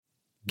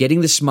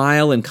Getting the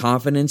smile and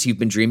confidence you've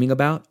been dreaming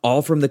about,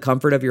 all from the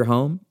comfort of your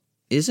home,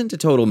 isn't a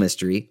total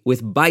mystery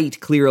with Bite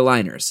clear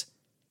aligners.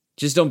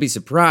 Just don't be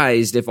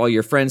surprised if all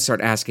your friends start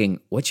asking,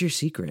 "What's your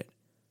secret?"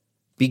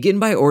 Begin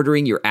by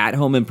ordering your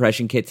at-home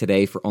impression kit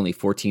today for only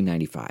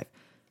 $14.95.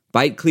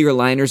 Bite clear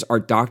aligners are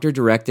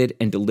doctor-directed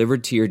and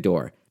delivered to your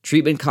door.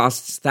 Treatment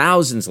costs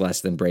thousands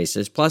less than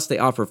braces, plus they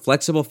offer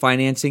flexible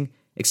financing,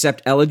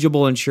 accept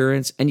eligible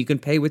insurance, and you can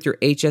pay with your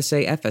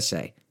HSA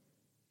FSA.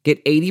 Get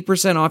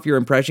 80% off your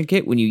impression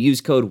kit when you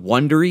use code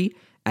WONDERY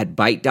at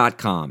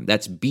Byte.com.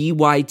 That's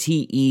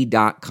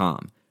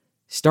BYTE.com.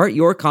 Start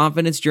your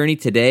confidence journey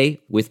today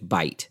with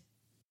Byte.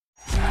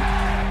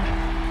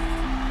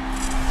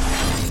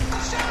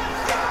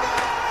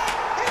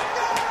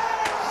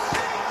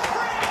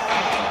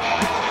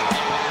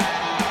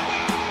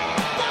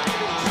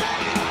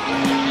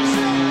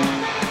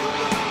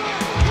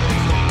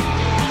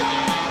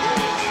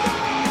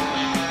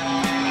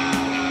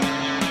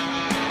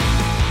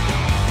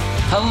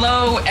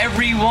 Hello,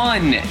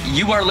 everyone.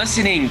 You are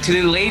listening to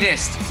the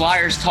latest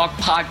Flyers Talk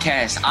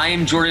podcast. I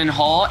am Jordan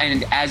Hall,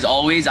 and as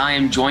always, I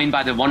am joined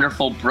by the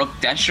wonderful Brooke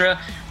Destra.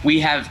 We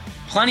have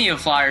plenty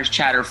of Flyers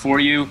chatter for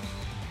you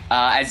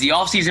as the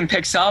offseason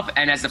picks up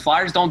and as the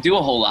Flyers don't do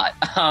a whole lot.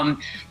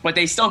 But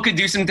they still could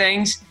do some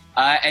things,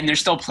 and there's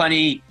still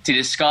plenty to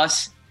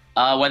discuss,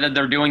 whether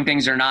they're doing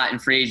things or not in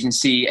free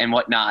agency and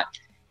whatnot.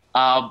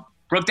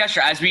 Brooke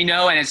Destra, as we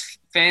know and as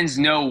fans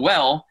know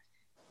well,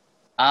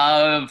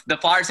 the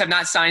Flyers have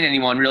not signed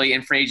anyone really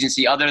in free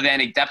agency other than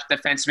a depth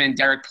defenseman.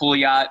 Derek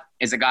Pouliot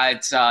is a guy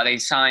that they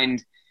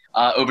signed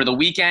over the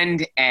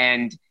weekend,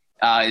 and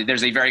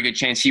there's a very good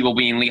chance he will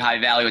be in Lehigh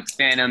Valley with the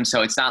Phantoms,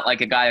 so it's not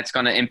like a guy that's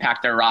going to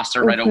impact their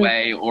roster right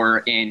away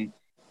or in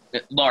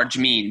large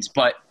means.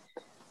 But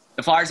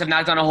the Flyers have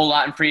not done a whole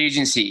lot in free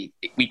agency.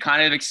 We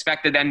kind of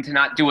expected them to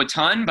not do a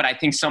ton, but I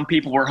think some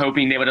people were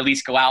hoping they would at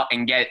least go out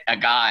and get a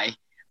guy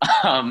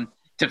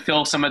to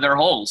fill some of their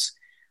holes.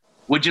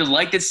 Would you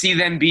like to see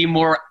them be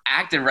more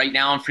active right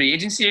now in free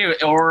agency,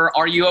 or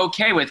are you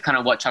okay with kind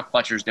of what Chuck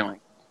Fletcher's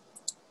doing?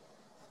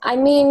 I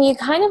mean, you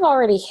kind of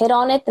already hit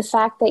on it. The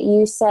fact that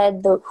you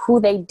said who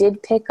they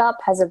did pick up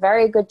has a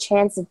very good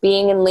chance of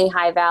being in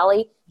Lehigh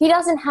Valley. He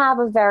doesn't have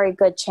a very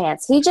good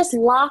chance. He just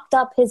locked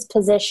up his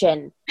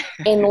position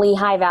in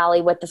Lehigh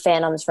Valley with the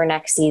Phantoms for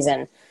next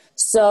season.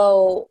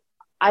 So,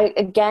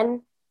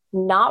 again,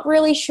 not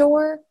really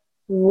sure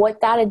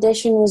what that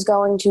addition was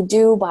going to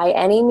do by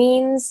any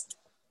means.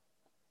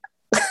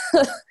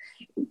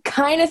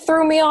 Kind of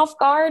threw me off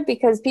guard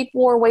because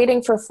people were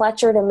waiting for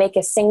Fletcher to make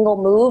a single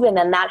move, and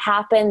then that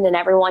happened and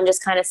everyone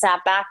just kind of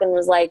sat back and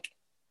was like,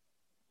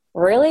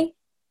 really?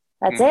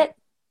 That's it?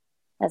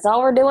 That's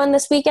all we're doing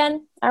this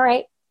weekend? All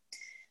right.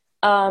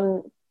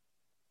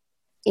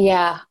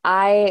 Yeah,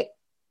 I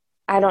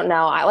don't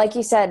know. Like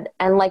you said,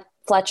 and like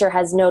Fletcher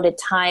has noted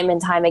time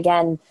and time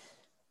again,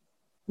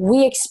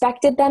 we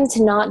expected them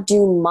to not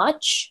do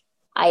much.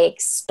 I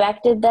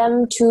expected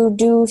them to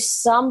do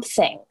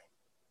something.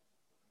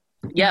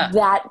 Yeah,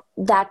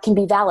 that can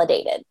be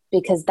validated,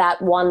 because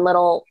that one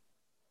little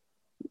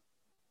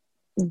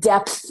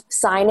depth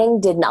signing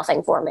did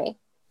nothing for me.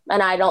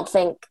 And I don't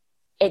think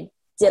it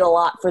did a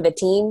lot for the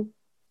team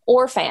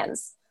or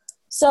fans.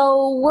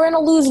 So we're in a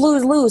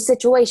lose-lose-lose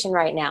situation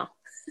right now.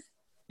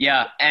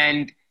 Yeah,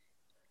 and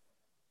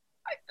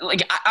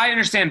I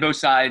understand both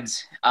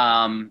sides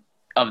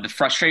of the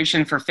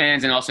frustration for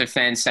fans, and also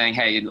fans saying,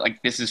 hey,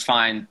 this is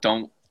fine.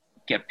 Don't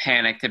get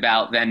panicked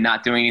about them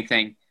not doing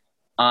anything.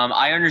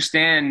 I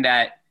understand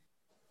that,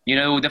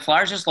 the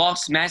Flyers just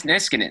lost Matt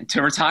Niskanen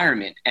to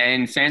retirement,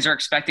 and fans are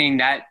expecting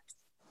that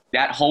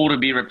hole to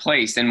be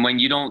replaced. And when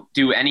you don't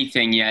do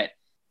anything yet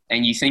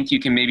and you think you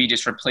can maybe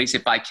just replace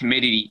it by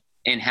committee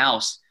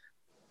in-house,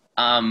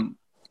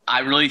 I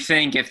really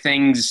think if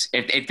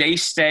they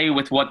stay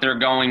with what they're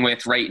going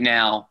with right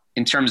now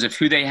in terms of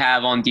who they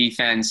have on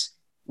defense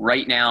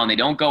right now, and they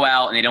don't go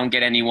out and they don't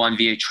get anyone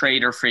via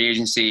trade or free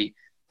agency,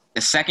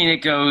 the second it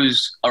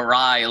goes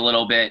awry a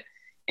little bit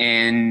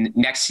in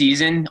next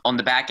season on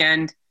the back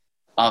end,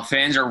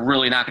 fans are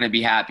really not going to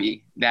be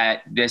happy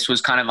that this was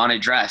kind of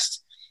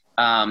unaddressed.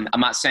 I'm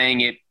not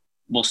saying it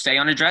will stay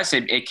unaddressed.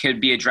 It could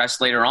be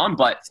addressed later on,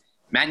 but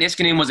Matt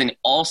Niskanen was an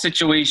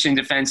all-situation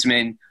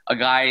defenseman, a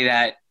guy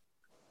that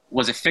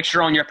was a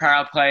fixture on your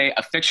power play,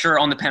 a fixture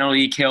on the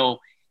penalty kill.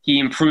 He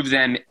improved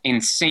them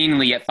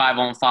insanely at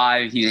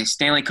 5-on-5. He's a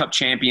Stanley Cup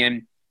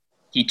champion.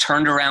 He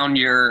turned around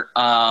your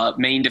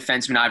main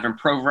defenseman, Ivan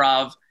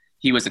Provorov.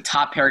 He was a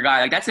top pair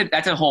guy. That's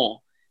a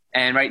hole.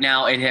 And right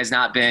now it has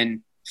not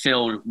been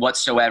filled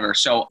whatsoever.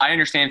 So I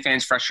understand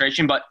fans'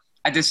 frustration, but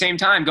at the same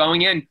time,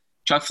 going in,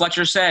 Chuck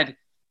Fletcher said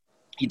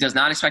he does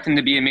not expect him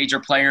to be a major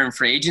player in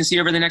free agency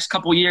over the next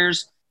couple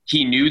years.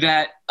 He knew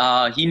that.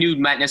 He knew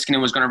Matt Niskanen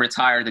was going to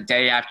retire the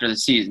day after the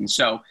season.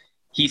 So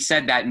he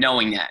said that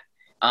knowing that.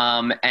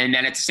 And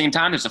then at the same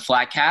time, there's a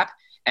flat cap,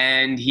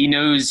 and he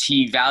knows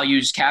he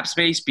values cap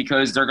space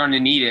because they're going to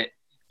need it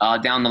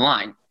down the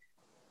line.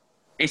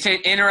 It's an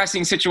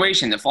interesting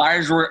situation. The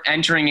Flyers were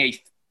entering a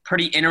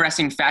pretty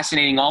interesting,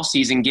 fascinating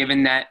offseason,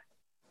 given that,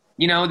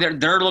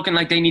 they're looking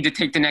like they need to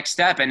take the next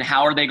step, and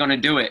how are they going to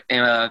do it?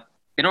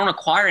 They don't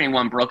acquire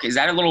anyone, Brooke. Is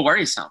that a little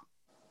worrisome?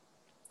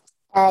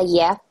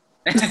 Yeah.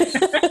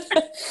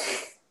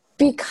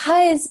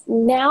 Because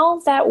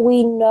now that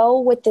we know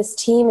what this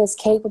team is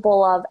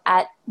capable of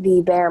at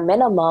the bare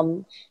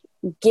minimum,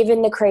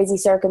 given the crazy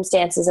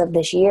circumstances of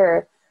this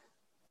year,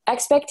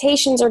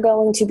 expectations are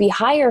going to be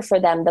higher for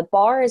them. The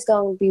bar is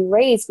going to be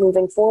raised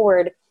moving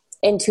forward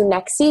into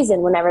next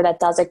season, whenever that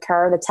does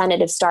occur. The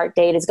tentative start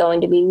date is going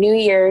to be New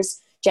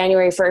Year's,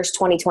 January 1st,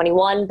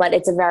 2021, but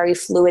it's a very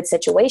fluid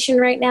situation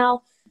right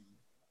now.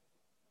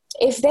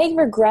 If they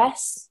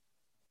regress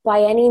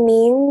by any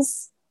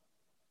means,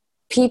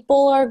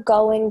 people are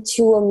going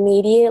to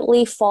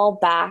immediately fall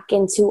back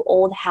into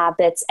old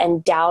habits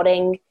and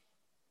doubting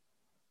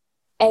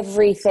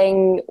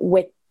everything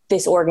with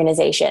this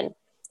organization.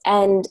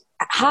 And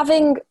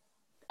having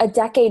a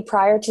decade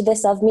prior to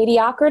this of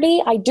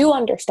mediocrity, I do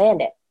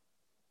understand it.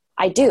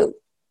 I do.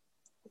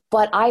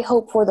 But I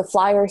hope for the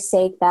Flyers'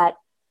 sake that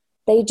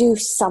they do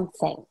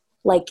something.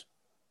 I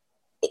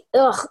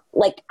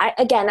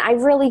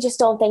really just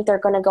don't think they're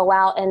going to go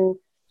out and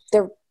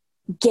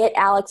get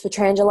Alex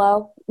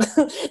Pietrangelo.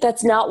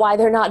 That's not why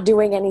they're not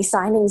doing any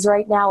signings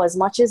right now, as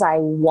much as I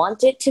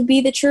want it to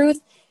be the truth.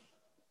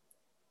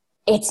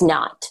 It's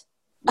not.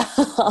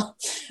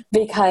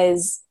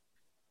 Because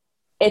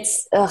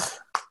it's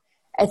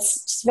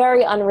just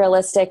very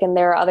unrealistic, and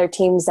there are other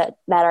teams that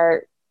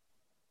are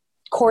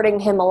courting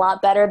him a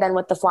lot better than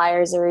what the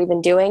Flyers are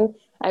even doing.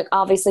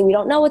 Obviously, we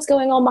don't know what's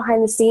going on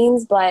behind the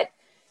scenes, but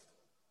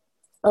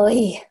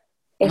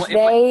if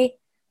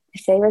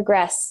they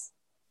regress,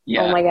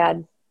 yeah. Oh my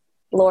God,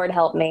 Lord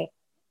help me.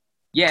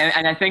 Yeah,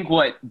 and I think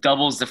what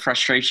doubles the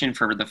frustration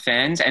for the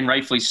fans, and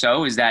rightfully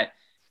so, is that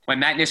when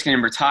Matt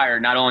Niskanen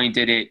retired, not only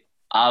did it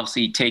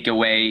obviously take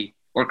away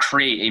or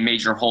create a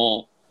major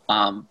hole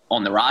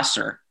on the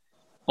roster,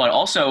 but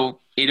also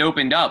it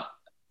opened up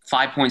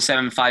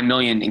 $5.75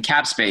 million in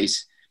cap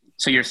space.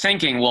 So you're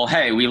thinking, well,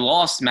 hey, we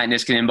lost Matt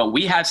Niskanen, but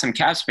we have some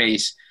cap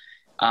space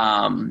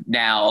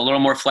now, a little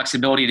more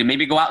flexibility to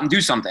maybe go out and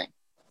do something,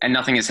 and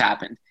nothing has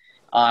happened.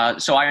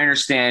 So I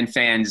understand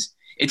fans.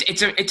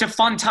 It's a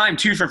fun time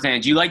too for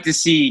fans. You like to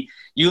see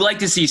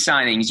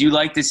signings. You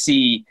like to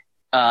see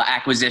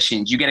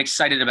acquisitions. You get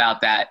excited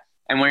about that.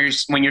 And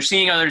when you're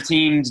seeing other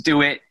teams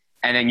do it,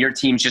 and then your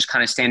team's just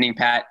kind of standing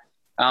pat,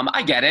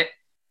 I get it.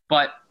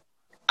 But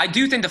I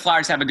do think the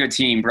Flyers have a good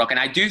team, Brooke, and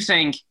I do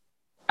think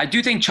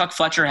Chuck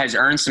Fletcher has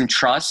earned some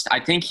trust. I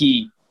think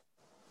he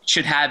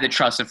should have the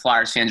trust of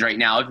Flyers fans right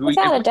now.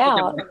 Without a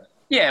doubt.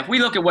 If we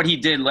look at what he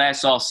did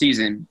last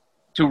offseason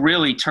to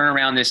really turn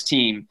around this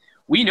team,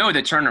 we know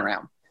the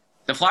turnaround.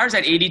 The Flyers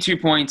had 82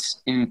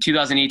 points in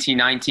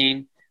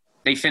 2018-19.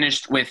 They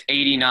finished with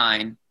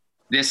 89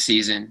 this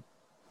season,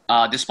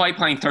 despite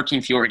playing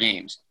 13 fewer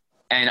games.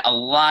 And a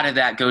lot of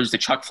that goes to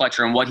Chuck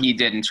Fletcher and what he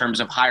did in terms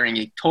of hiring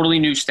a totally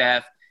new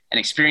staff, an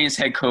experienced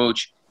head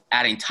coach,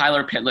 adding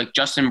Tyler Pitlick,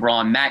 Justin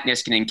Braun, Matt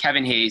Niskanen,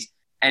 Kevin Hayes.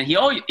 And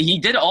he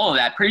did all of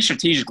that pretty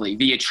strategically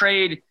via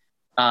trade,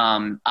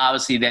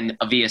 obviously then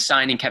via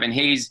signing Kevin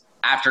Hayes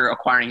after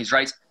acquiring his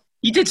rights.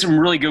 He did some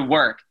really good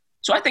work.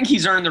 So I think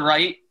he's earned the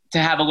right to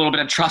have a little bit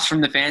of trust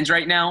from the fans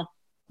right now.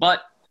 But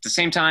at the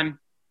same time,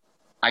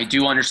 I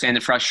do understand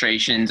the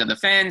frustrations of the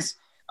fans.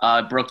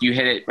 Brooke, you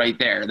hit it right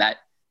there, that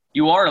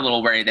you are a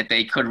little worried that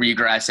they could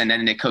regress and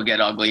then it could get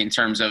ugly in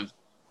terms of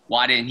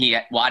why didn't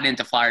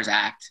the Flyers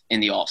act in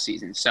the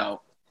offseason?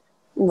 So,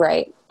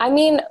 right. I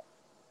mean,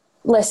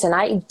 listen,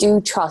 I do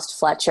trust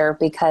Fletcher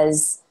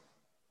because,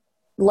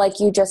 like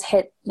you just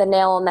hit the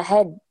nail on the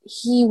head,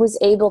 he was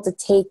able to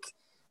take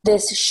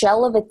this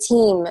shell of a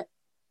team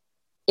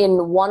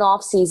in one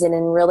offseason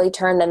and really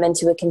turn them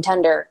into a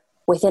contender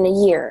within a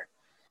year.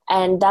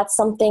 And that's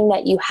something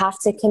that you have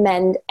to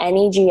commend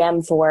any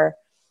GM for.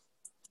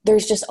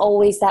 There's just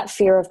always that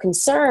fear of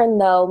concern,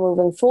 though,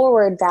 moving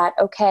forward that,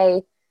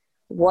 okay,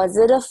 was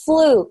it a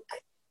fluke?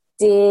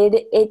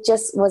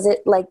 Was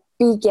it like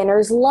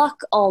beginner's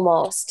luck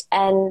almost?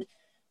 And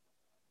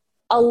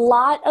a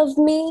lot of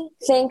me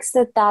thinks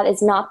that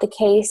is not the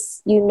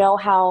case. You know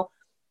how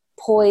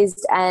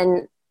poised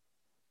and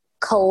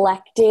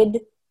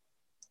collected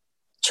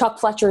Chuck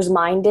Fletcher's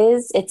mind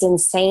is. It's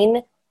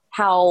insane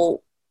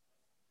how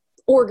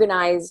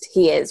organized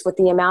he is with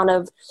the amount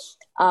of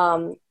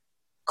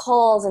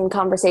calls and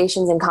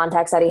conversations and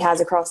contacts that he has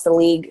across the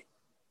league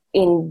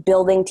in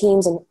building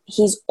teams, and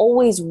he's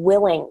always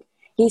willing.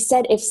 He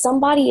said if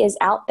somebody is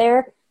out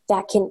there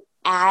that can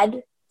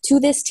add to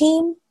this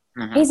team,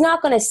 he's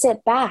not going to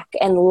sit back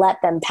and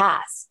let them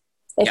pass.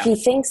 If he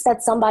thinks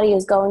that somebody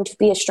is going to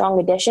be a strong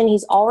addition,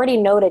 he's already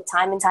noted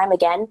time and time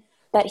again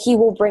that he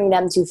will bring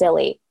them to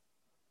Philly.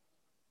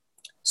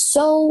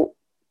 So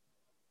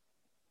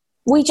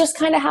we just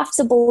kind of have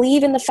to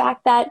believe in the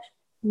fact that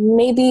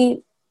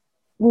maybe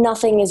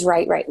nothing is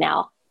right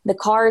now. The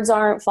cards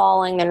aren't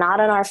falling. They're not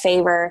in our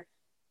favor.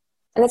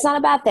 And it's not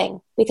a bad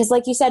thing because,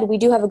 like you said, we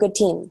do have a good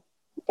team.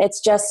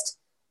 It's just,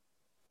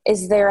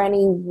 is there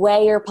any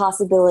way or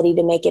possibility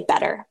to make it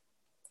better?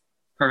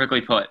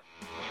 Perfectly put.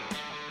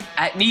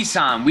 At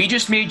Nissan, we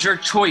just made your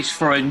choice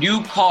for a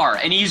new car,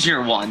 an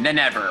easier one than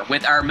ever,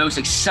 with our most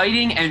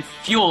exciting and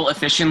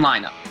fuel-efficient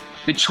lineup.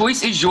 The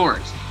choice is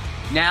yours.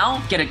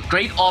 Now, get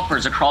great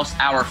offers across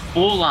our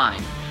full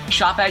line.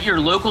 Shop at your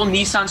local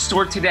Nissan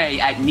store today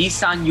at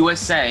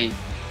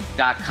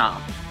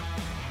nissanusa.com.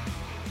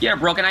 Yeah,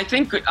 Brooke, and I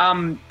think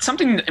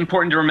something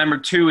important to remember,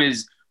 too,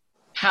 is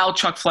how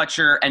Chuck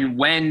Fletcher and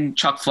when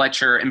Chuck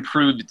Fletcher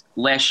improved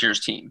last year's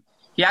team.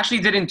 He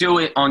actually didn't do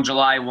it on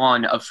July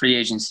 1 of free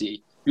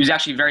agency. He was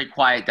actually very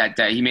quiet that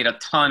day. He made a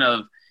ton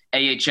of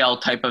AHL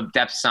type of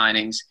depth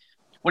signings.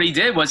 What he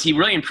did was he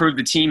really improved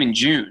the team in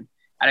June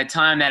at a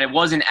time that it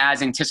wasn't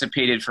as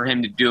anticipated for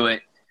him to do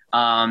it.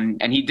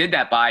 And he did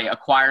that by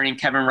acquiring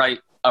Kevin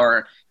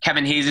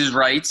Hayes'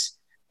 rights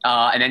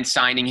and then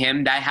signing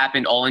him. That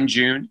happened all in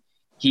June.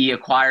 He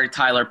acquired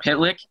Tyler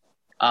Pitlick.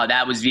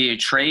 That was via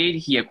trade.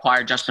 He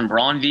acquired Justin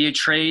Braun via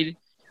trade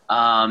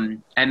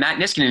and Matt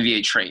Niskanen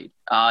via trade.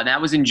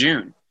 That was in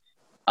June.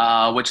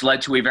 Which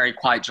led to a very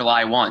quiet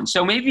July 1.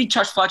 So maybe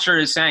Chuck Fletcher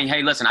is saying,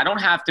 hey, listen, I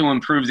don't have to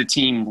improve the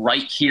team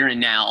right here and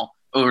now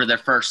over the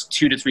first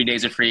 2 to 3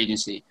 days of free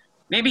agency.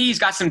 Maybe he's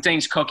got some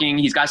things cooking.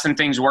 He's got some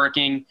things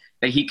working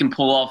that he can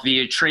pull off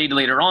via trade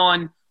later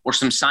on or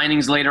some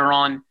signings later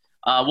on.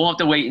 We'll have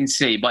to wait and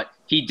see. But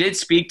he did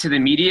speak to the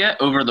media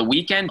over the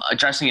weekend,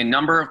 addressing a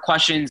number of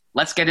questions.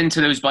 Let's get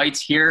into those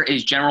bites. Here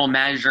is General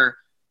Manager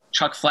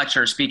Chuck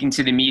Fletcher speaking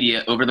to the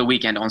media over the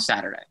weekend on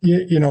Saturday.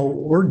 You know,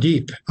 we're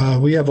deep.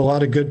 We have a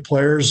lot of good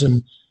players.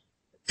 And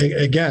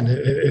again,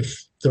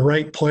 if the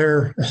right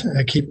player,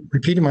 I keep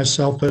repeating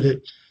myself, but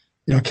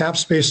cap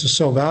space is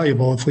so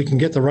valuable. If we can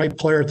get the right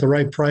player at the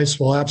right price,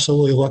 we'll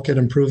absolutely look at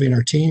improving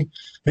our team.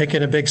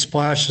 Making a big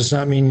splash does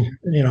not mean,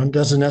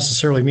 doesn't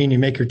necessarily mean you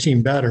make your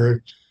team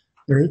better.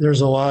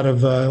 There's a lot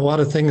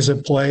of things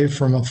at play,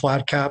 from a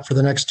flat cap for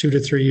the next 2 to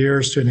 3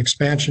 years to an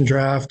expansion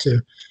draft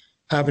to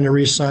having to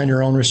re-sign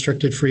your own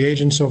restricted free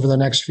agents over the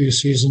next few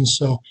seasons.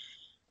 So,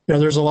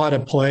 there's a lot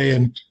at play,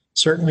 and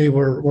certainly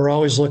we're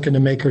always looking to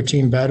make our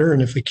team better.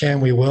 And if we can,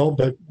 we will,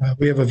 but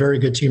we have a very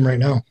good team right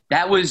now.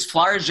 That was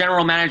Flyers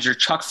General Manager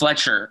Chuck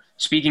Fletcher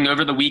speaking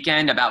over the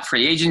weekend about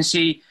free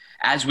agency.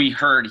 As we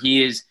heard,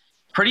 he is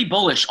pretty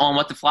bullish on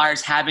what the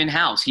Flyers have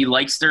in-house. He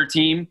likes their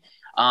team.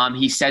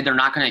 He said they're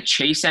not going to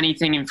chase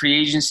anything in free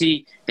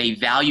agency. They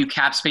value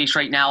cap space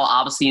right now,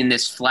 obviously in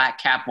this flat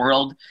cap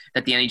world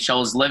that the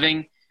NHL is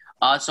living.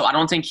 So I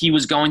don't think he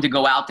was going to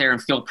go out there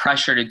and feel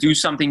pressure to do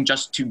something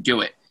just to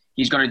do it.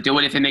 He's going to do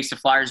it if it makes the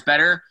Flyers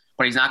better,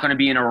 but he's not going to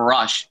be in a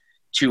rush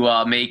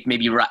to make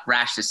maybe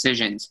rash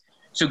decisions.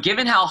 So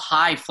given how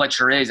high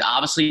Fletcher is,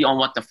 obviously, on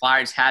what the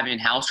Flyers have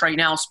in-house right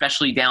now,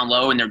 especially down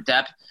low in their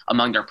depth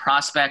among their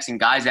prospects and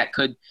guys that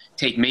could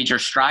take major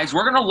strides,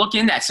 we're going to look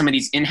into some of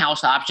these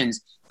in-house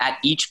options at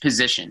each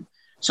position.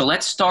 So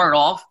let's start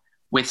off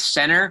with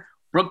center.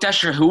 Brooke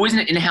Desher, who is an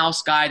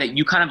in-house guy that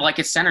you kind of like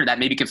at center that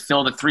maybe could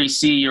fill the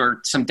 3C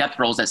or some depth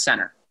roles at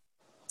center?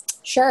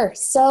 Sure.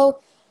 So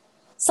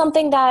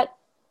something that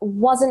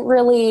wasn't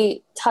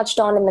really touched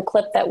on in the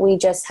clip that we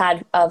just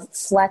had of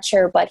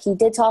Fletcher, but he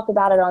did talk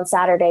about it on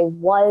Saturday,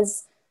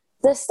 was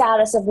the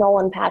status of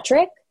Nolan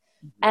Patrick.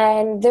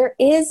 And there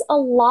is a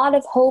lot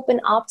of hope and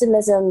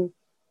optimism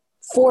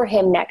for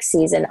him next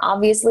season.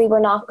 Obviously, we're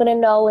not going to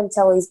know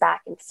until he's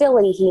back in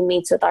Philly. He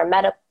meets with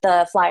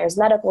the Flyers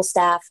medical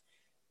staff.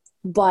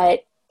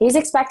 But he's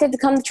expected to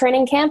come to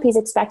training camp. He's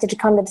expected to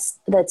come to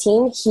the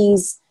team.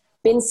 He's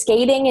been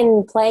skating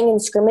and playing in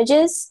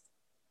scrimmages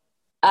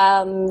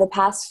the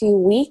past few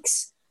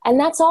weeks. And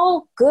that's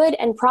all good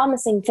and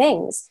promising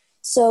things.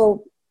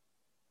 So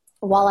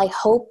while I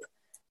hope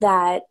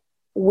that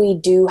we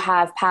do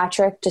have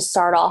Patrick to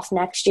start off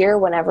next year,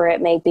 whenever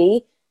it may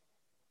be,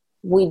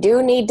 we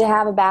do need to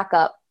have a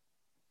backup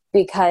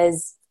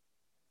because,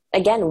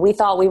 again, we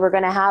thought we were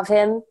going to have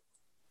him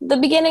the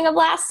beginning of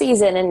last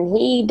season, and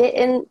he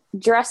didn't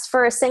dress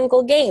for a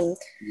single game.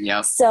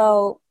 Yep.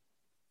 So,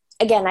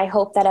 again, I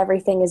hope that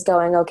everything is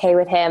going okay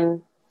with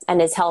him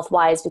and his health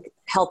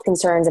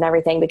concerns and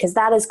everything, because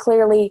that is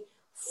clearly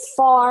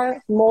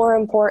far more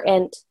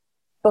important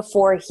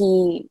before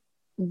he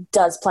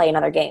does play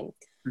another game.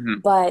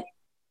 Mm-hmm. But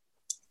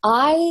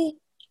I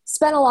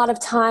spent a lot of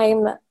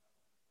time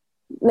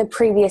in the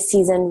previous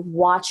season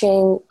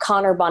watching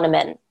Connor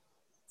Bunnaman,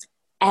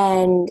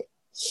 and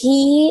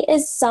he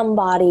is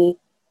somebody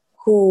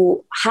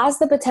who has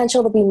the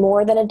potential to be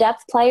more than a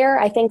depth player.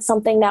 I think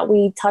something that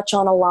we touch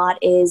on a lot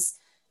is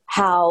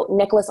how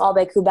Nicholas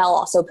Aube-Kubel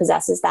also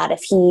possesses that.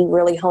 If he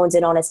really hones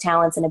in on his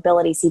talents and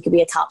abilities, he could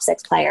be a top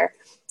 6 player.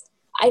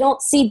 I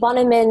don't see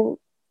Bunnaman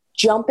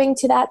jumping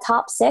to that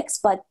top 6,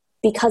 but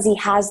because he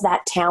has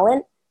that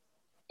talent,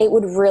 it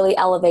would really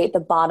elevate the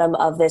bottom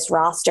of this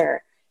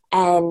roster.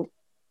 And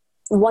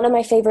one of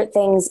my favorite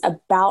things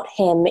about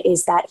him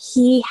is that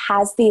he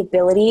has the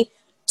ability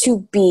to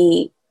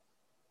be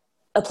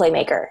a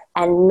playmaker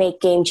and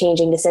make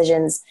game-changing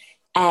decisions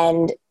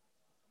and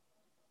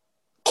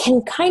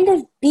can kind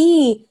of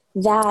be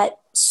that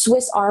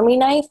Swiss Army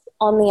knife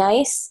on the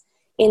ice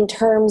in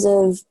terms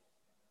of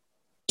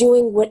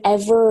doing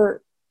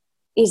whatever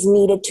is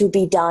needed to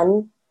be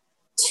done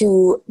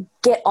to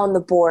get on the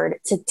board,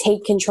 to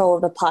take control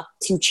of the puck,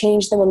 to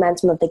change the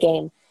momentum of the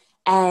game.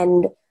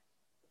 And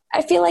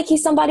I feel like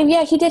he's somebody,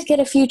 he did get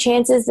a few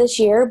chances this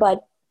year,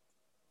 but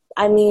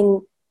I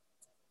mean,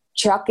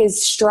 Chuck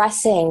is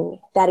stressing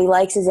that he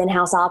likes his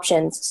in-house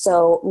options.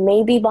 So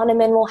maybe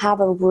Bunnaman will have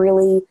a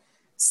really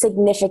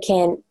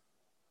significant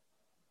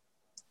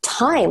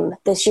time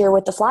this year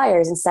with the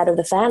Flyers instead of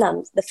the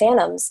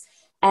Phantoms.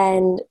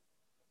 And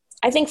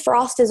I think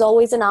Frost is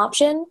always an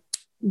option,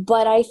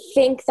 but I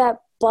think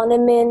that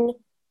Bunnaman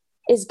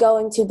is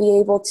going to be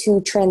able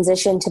to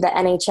transition to the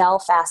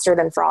NHL faster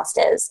than Frost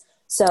is.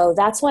 So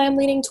that's why I'm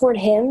leaning toward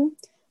him.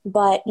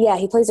 But yeah,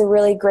 he plays a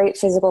really great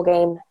physical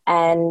game.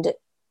 And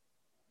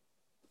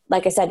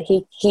like I said,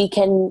 he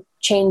can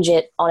change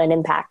it on an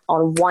impact,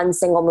 on one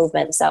single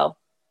movement. So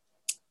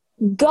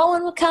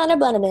going with Connor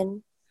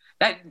Bunnaman.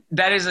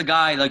 That is a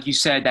guy, like you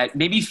said, that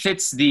maybe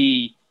fits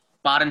the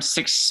bottom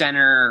six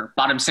center,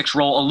 bottom six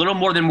role a little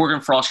more than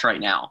Morgan Frost right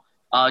now.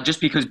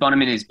 Just because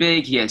Bunnaman is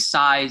big, he has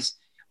size,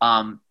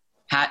 kind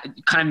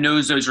of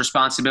knows those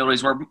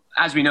responsibilities. Where,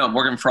 as we know,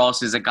 Morgan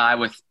Frost is a guy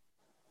with,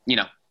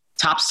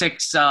 top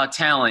six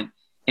talent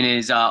in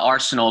his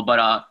arsenal,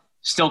 but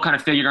still kind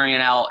of figuring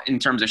it out in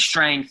terms of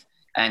strength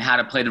and how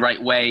to play the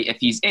right way if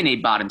he's in a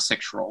bottom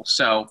six role.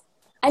 So.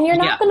 And you're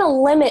not going to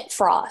limit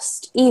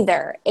Frost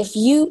either. If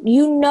you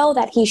know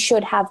that he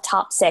should have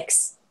top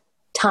six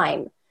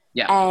time.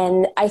 Yeah.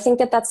 And I think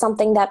that that's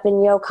something that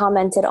Vigneault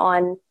commented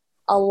on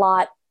a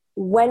lot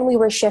when we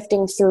were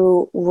shifting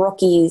through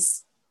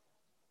rookies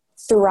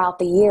throughout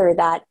the year,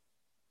 that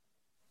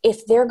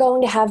if they're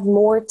going to have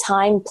more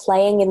time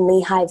playing in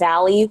Lehigh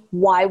Valley,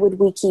 why would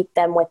we keep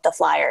them with the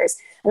Flyers?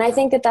 And I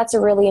think that that's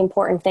a really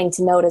important thing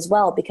to note as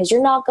well, because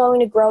you're not going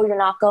to grow, you're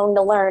not going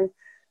to learn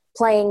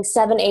playing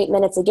 7-8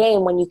 minutes a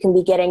game when you can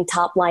be getting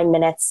top line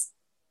minutes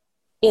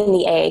in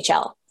the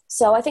AHL.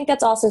 So I think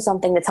that's also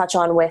something to touch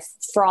on with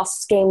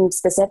Frost's game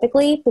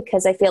specifically,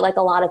 because I feel like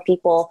a lot of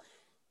people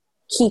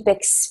keep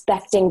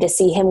expecting to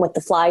see him with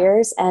the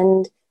Flyers,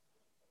 and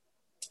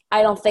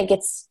I don't think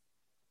it's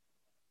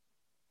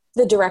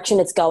the direction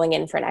it's going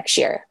in for next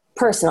year,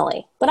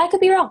 personally. But I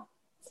could be wrong.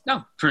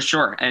 No, for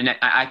sure. And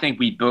I think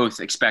we both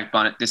expect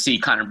to see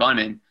Connor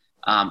Bunnaman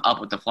up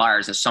with the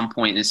Flyers at some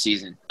point this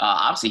season.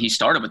 Obviously, he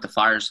started with the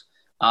Flyers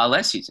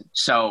last season.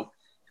 So,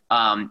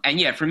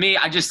 for me,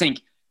 I just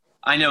think,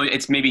 I know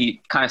it's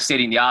maybe kind of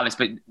stating the obvious,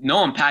 but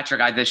Nolan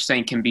Patrick, I just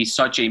think, can be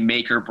such a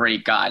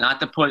make-or-break guy. Not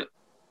to put,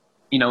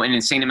 an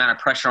insane amount of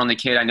pressure on the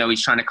kid. I know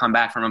he's trying to come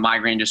back from a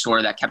migraine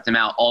disorder that kept him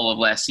out all of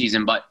last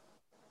season, but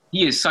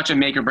he is such a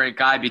make-or-break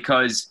guy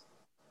because,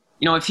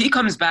 if he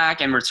comes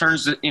back and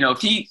returns,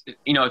 if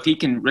he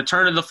can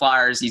return to the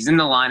Flyers, he's in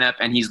the lineup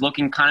and he's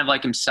looking kind of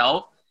like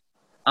himself,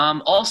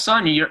 all of a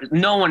sudden,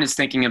 no one is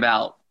thinking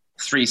about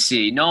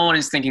 3C. No one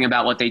is thinking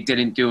about what they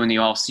didn't do in the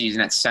offseason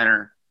at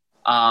center.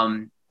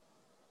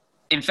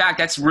 In fact,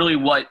 that's really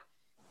what,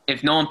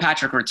 if Nolan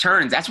Patrick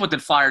returns, that's what the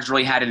Flyers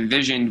really had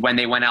envisioned when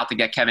they went out to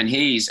get Kevin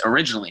Hayes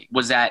originally,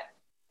 was that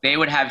they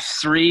would have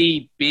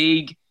three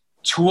big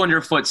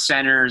 200-foot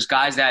centers,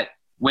 guys that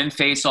win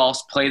faceoffs,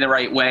 play the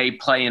right way,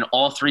 play in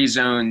all three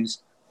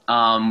zones.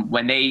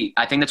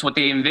 I think that's what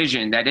they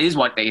envisioned. That is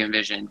what they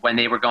envisioned when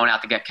they were going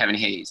out to get Kevin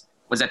Hayes,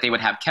 was that they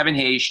would have Kevin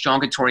Hayes, Sean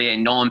Couturier,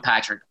 and Nolan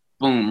Patrick,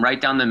 boom, right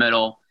down the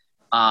middle.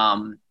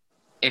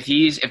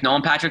 If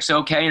Nolan Patrick's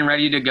okay and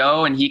ready to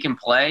go and he can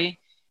play,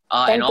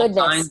 Thank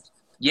goodness.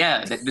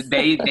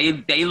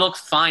 They look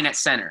fine at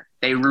center.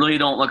 They really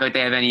don't look like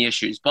they have any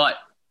issues. But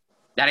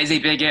that is a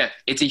big if.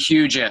 It's a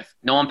huge if.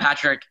 Nolan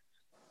Patrick,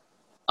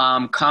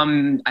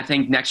 come, I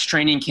think, next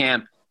training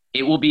camp,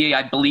 it will be,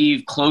 I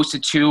believe, close to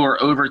 2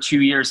 or over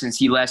 2 years since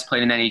he last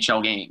played an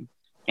NHL game.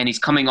 And he's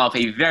coming off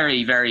a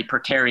very, very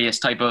precarious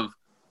type of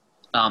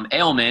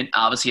ailment,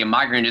 obviously a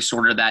migraine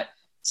disorder that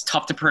it's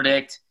tough to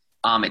predict.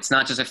 It's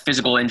not just a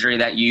physical injury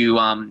that you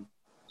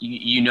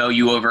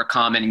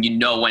overcome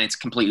and when it's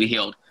completely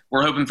healed.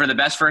 We're hoping for the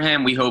best for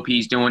him. We hope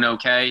he's doing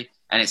okay,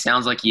 and it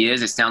sounds like he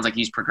is. It sounds like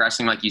he's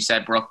progressing, like you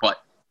said, Brooke,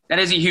 but that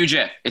is a huge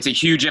if. It's a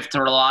huge if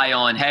to rely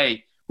on,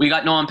 hey, we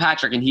got Nolan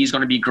Patrick, and he's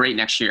going to be great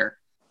next year.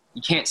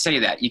 You can't say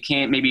that. You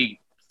can't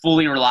maybe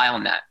fully rely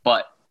on that,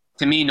 but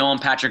to me, Nolan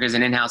Patrick is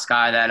an in-house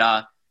guy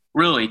that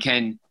really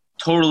can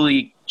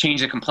totally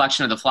change the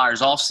complexion of the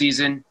Flyers all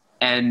season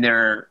and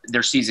their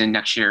season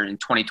next year in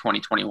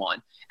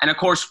 2020-21. And, of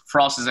course,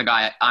 Frost is a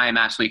guy I am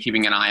absolutely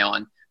keeping an eye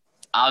on.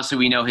 Obviously,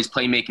 we know his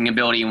playmaking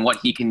ability and what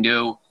he can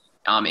do.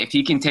 If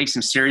he can take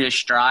some serious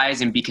strides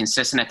and be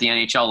consistent at the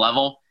NHL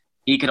level,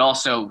 he could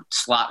also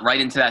slot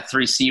right into that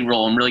 3C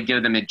role and really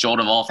give them a jolt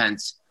of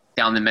offense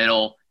down the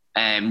middle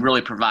and really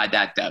provide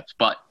that depth.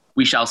 But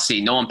we shall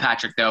see. Nolan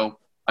Patrick, though,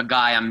 a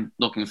guy I'm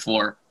looking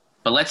for.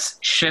 But let's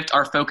shift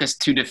our focus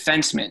to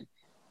defensemen.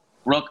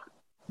 Rook,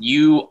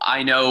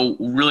 I know,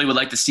 really would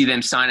like to see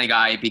them sign a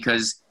guy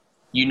because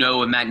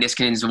Matt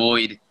Niskanen's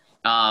void.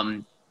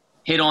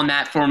 Hit on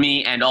that for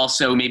me, and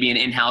also maybe an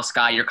in-house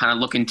guy you're kind of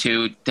looking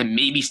to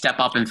maybe step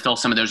up and fill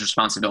some of those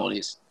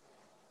responsibilities.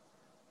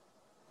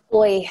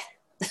 Boy,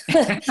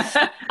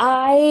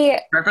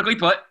 Perfectly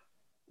put.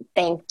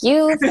 Thank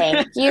you. We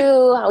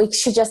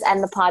should just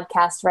end the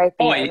podcast right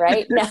there, Oi.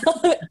 right? No.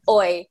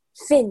 Oi.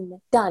 Finn.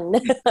 Done.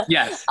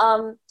 Yes.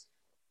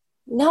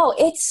 No,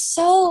 it's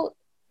so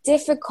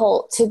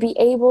difficult to be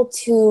able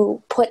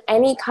to put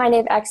any kind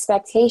of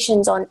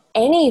expectations on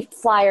any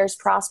Flyers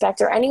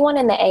prospect or anyone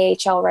in the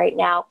AHL right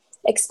now,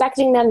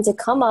 expecting them to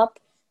come up,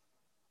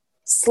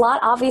 slot.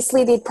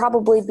 Obviously, they'd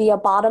probably be a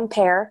bottom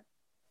pair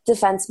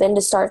defenseman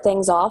to start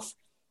things off.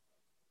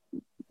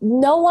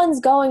 No one's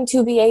going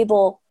to be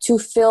able to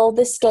fill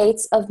the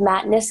skates of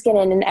Matt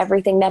Niskanen and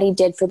everything that he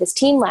did for this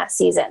team last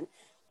season.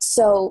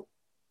 So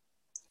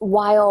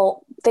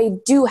while they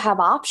do have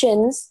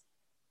options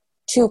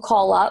to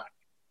call up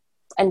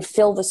and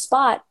fill the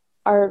spot,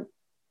 are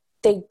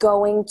they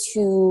going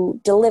to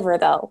deliver,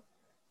 though?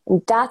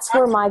 And that's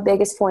where my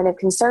biggest point of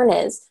concern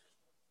is.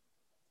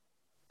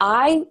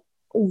 I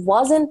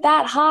wasn't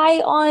that high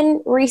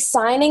on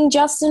re-signing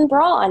Justin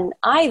Braun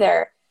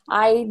either.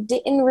 I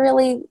didn't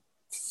really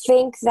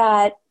think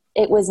that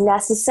it was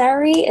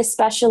necessary,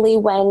 especially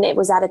when it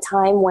was at a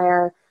time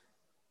where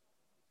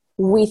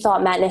we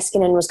thought Matt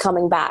Niskanen was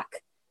coming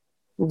back.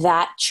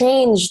 That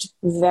changed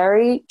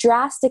very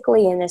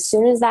drastically, and as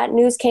soon as that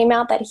news came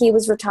out that he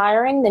was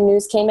retiring, the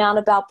news came out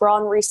about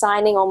Braun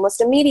re-signing almost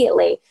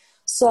immediately.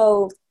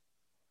 So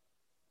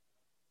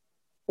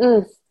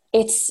I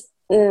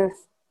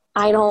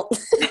don't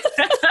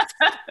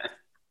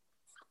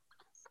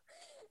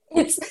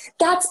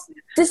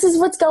this is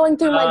what's going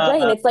through my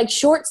brain. It's like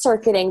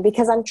short-circuiting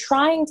because I'm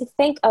trying to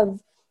think of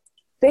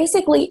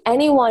basically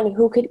anyone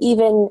who could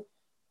even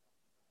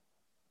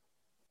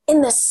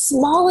in the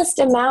smallest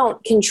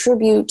amount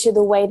contribute to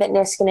the way that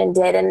Niskanen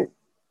did. And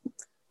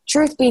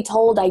truth be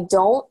told, I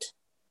don't.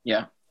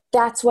 Yeah.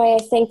 That's why I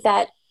think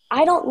that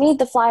I don't need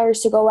the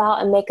Flyers to go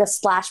out and make a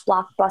splash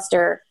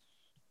blockbuster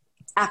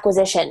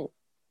acquisition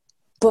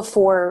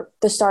before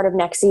the start of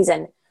next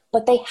season.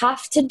 But they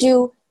have to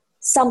do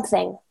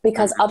something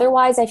because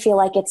otherwise I feel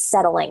like it's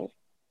settling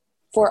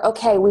for,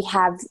 okay, we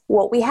have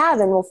what we have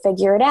and we'll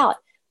figure it out.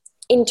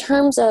 In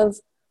terms of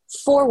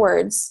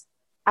forwards,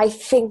 I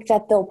think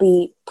that they'll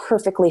be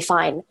perfectly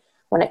fine.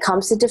 When it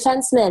comes to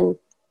defensemen,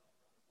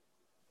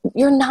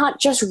 you're not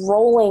just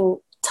rolling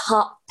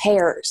top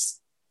pairs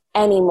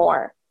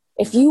anymore.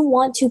 If you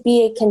want to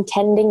be a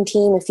contending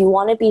team, if you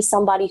want to be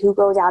somebody who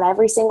goes out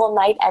every single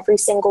night, every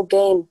single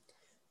game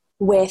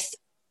with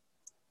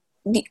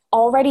the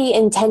already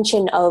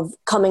intention of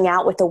coming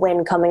out with a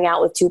win, coming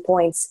out with 2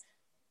 points,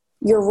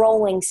 you're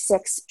rolling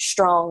 6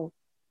 strong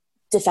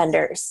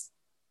defenders.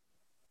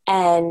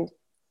 And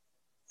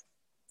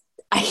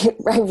I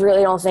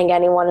really don't think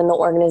anyone in the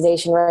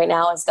organization right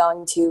now is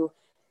going to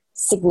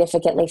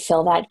significantly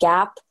fill that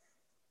gap.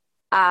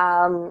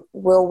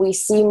 Will we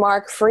see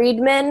Mark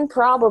Friedman?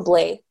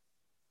 Probably.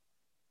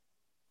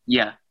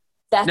 Yeah.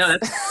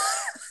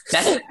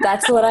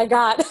 That's what I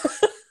got.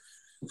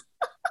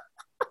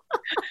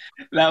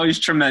 That was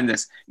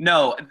tremendous.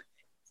 No,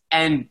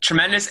 and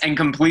tremendous and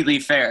completely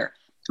fair.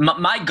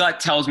 My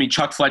gut tells me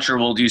Chuck Fletcher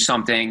will do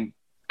something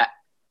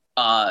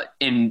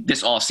in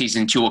this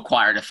offseason to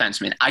acquire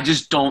defensemen. I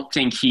just don't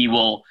think he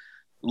will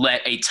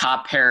let a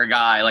top pair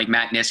guy like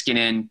Matt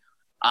Niskanen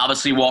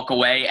obviously walk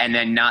away and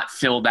then not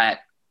fill that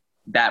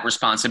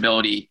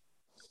responsibility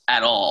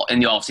at all in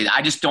the offseason.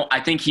 I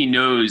think he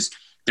knows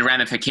the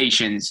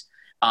ramifications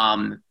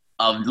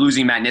of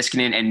losing Matt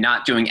Niskanen and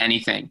not doing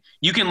anything.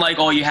 You can like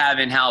all you have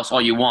in-house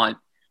all you want,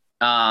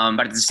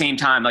 but at the same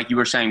time, like you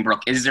were saying,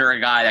 Brooke, is there a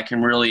guy that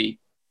can really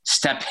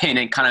step in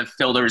and kind of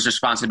fill those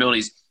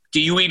responsibilities? Do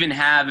you even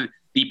have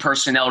the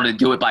personnel to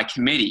do it by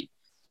committee?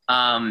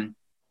 I'm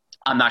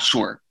not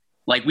sure.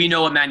 Like, we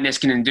know what Matt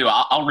Niskanen do.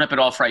 I'll rip it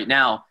off right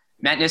now.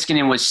 Matt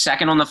Niskanen was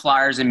second on the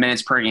Flyers in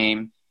minutes per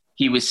game.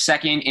 He was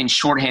second in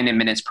shorthanded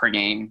minutes per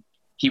game.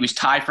 He was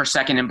tied for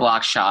second in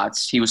block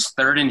shots. He was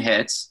third in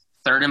hits,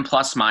 third in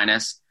plus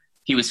minus.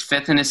 He was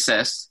fifth in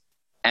assists,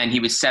 and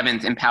he was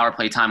seventh in power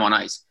play time on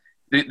ice.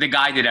 The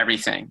guy did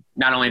everything.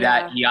 Not only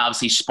that, he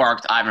obviously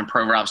sparked Ivan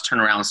Provorov's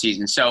turnaround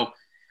season. So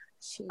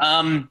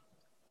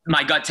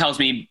my gut tells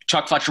me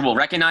Chuck Fletcher will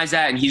recognize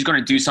that, and he's going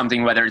to do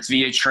something, whether it's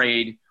via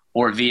trade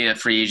or via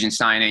free agent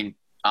signing.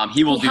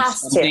 He will do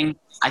something.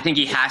 I think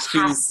he has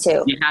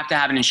to. You have to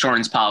have an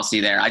insurance policy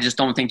there. I just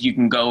don't think you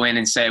can go in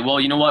and say, well,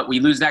 you know what, we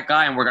lose that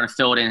guy and we're going to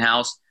fill it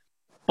in-house.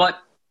 But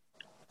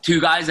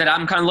two guys that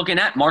I'm kind of looking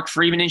at, Mark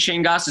Friedman and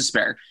Shane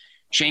Gostisbehere.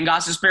 Shane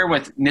Gostisbehere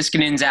with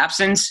Niskanen's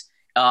absence,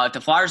 if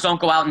the Flyers don't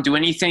go out and do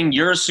anything,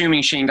 you're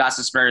assuming Shane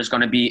Gostisbehere is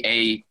going to be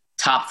a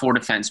top four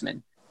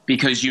defenseman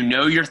because you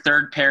know your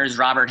third pair is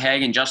Robert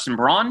Hagg and Justin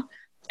Braun.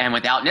 And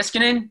without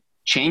Niskanen,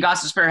 Shane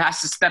Gostisbehere has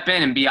to step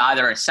in and be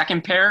either a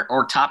second pair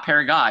or top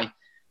pair guy.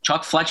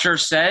 Chuck Fletcher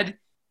said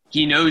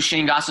he knows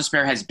Shane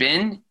Gostisbehere has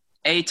been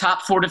a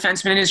top four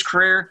defenseman in his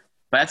career,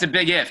 but that's a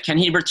big if. Can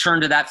he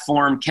return to that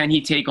form? Can he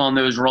take on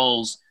those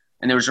roles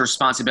and those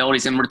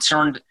responsibilities and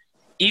return,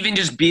 even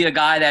just be a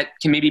guy that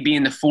can maybe be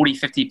in the 40,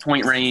 50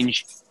 point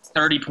range,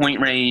 30 point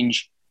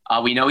range,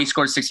 We know he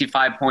scored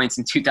 65 points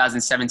in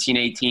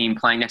 2017-18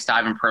 playing next to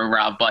Ivan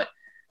Provorov, but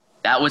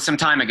that was some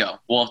time ago.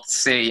 We'll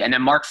see. And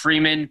then Mark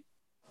Freeman,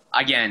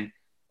 again,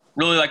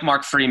 really like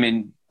Mark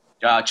Freeman.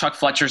 Chuck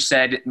Fletcher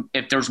said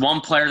if there's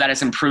one player that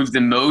has improved the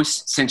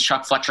most since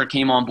Chuck Fletcher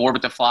came on board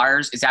with the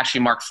Flyers, it's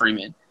actually Mark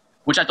Freeman,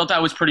 which I thought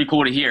that was pretty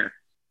cool to hear.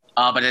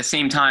 But at the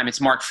same time,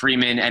 it's Mark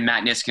Freeman and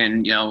Matt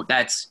Niskanen.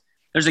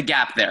 There's a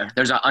gap there.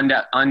 There's an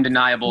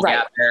undeniable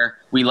gap there.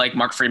 We like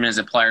Mark Freeman as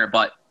a player,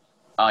 but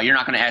you're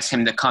not going to ask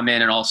him to come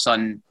in and all of a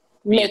sudden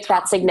make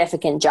that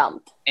significant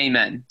jump.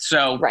 Amen.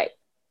 So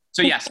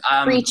yes,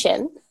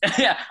 preaching.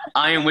 Yeah,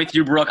 I am with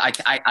you, Brooke.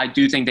 I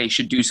do think they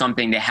should do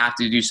something. They have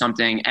to do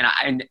something,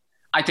 and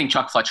I think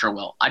Chuck Fletcher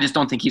will. I just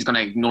don't think he's going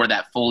to ignore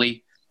that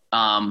fully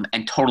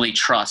and totally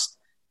trust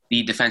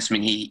the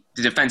defenseman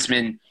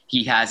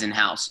he has in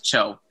house.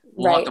 So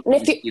right,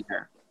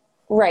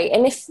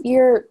 and if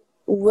you're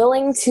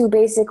willing to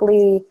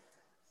basically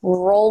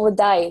roll the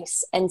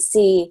dice and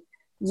see,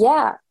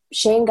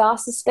 Shane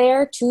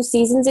Gostisbehere 3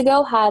 seasons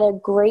ago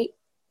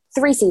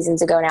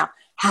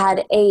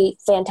had a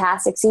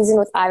fantastic season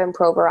with Ivan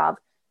Provorov.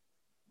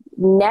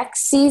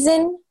 Next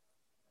season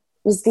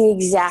was the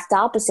exact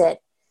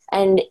opposite.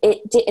 And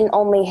it didn't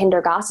only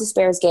hinder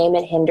Gostisbehere's game,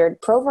 it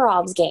hindered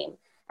Provorov's game.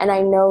 And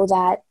I know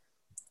that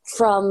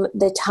from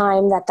the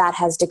time that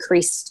has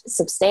decreased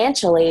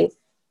substantially,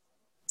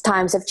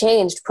 times have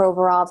changed.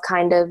 Provorov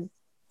kind of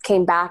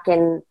came back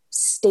and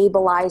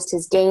stabilized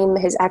his game,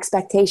 his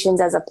expectations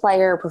as a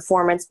player,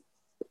 performance.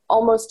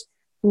 Almost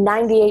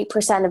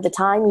 98% of the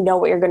time, you know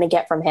what you're going to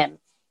get from him.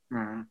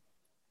 Mm-hmm.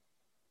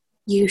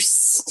 You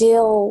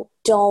still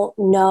don't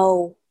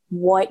know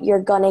what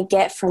you're going to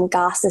get from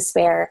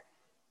Gostisbehere.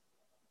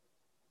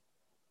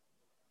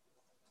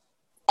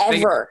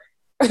 Ever.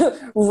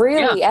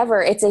 Really,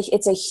 ever. It's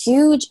a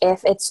huge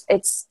if.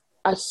 It's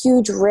a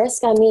huge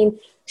risk. I mean,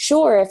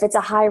 sure, if it's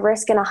a high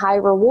risk and a high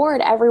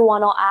reward,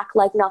 everyone will act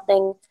like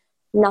nothing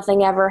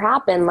ever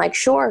happened. Like,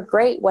 sure,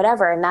 great,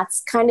 whatever. And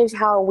that's kind of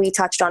how we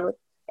touched on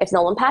if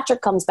Nolan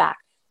Patrick comes back,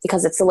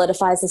 because it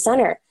solidifies the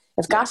center.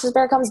 If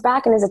Gostisbehere comes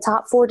back and is a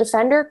top 4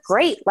 defender,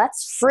 great.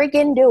 Let's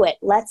friggin' do it.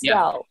 Let's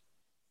go.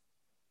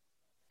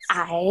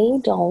 I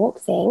don't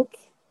think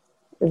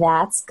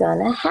that's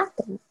gonna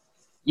happen.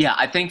 Yeah,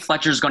 I think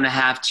Fletcher's going to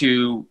have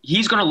to –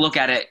 he's going to look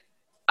at it,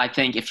 I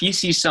think, if he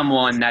sees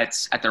someone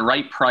that's at the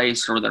right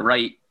price or the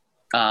right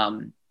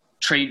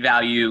trade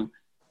value,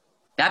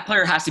 that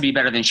player has to be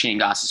better than Shane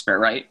Gostisbehere,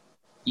 right?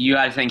 You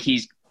got to think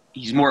he's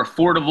more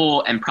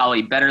affordable and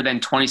probably better than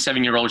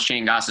 27-year-old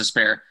Shane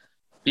Gostisbehere,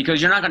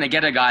 because you're not going to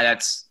get a guy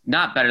that's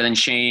not better than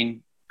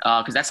Shane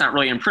because that's not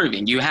really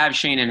improving. You have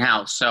Shane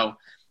in-house. So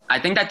I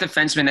think that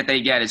defenseman that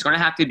they get is going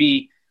to have to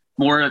be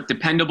more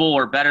dependable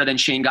or better than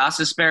Shane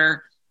Gostisbehere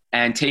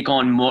and take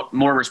on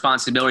more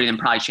responsibility than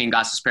probably Shane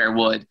Gostisbehere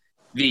would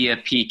via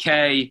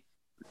PK.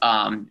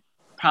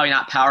 Probably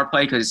not power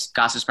play because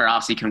Gostisbehere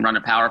obviously can run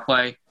a power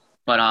play.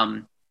 But,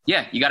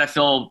 you got to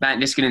fill Matt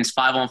Niskanen's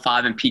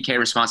 5-on-5 and PK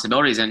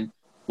responsibilities, and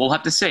we'll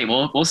have to see.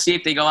 We'll see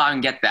if they go out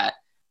and get that.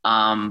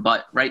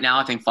 But right now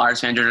I think Flyers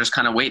fans are just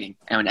kind of waiting,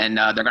 and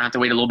they're going to have to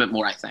wait a little bit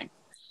more, I think.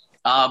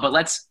 But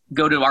let's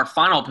go to our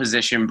final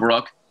position,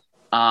 Brooke.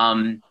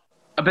 A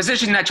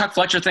position that Chuck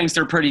Fletcher thinks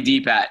they're pretty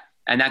deep at.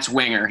 And that's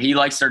winger. He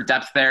likes their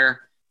depth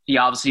there. He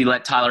obviously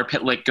let Tyler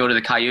Pitlick go to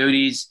the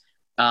Coyotes.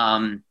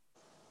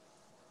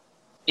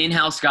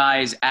 In-house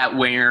guys at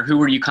winger, who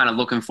are you kind of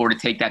looking for to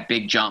take that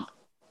big jump?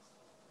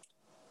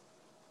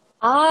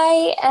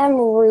 I am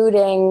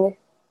rooting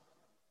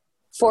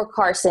for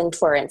Carson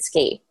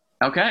Twarynski.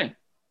 Okay.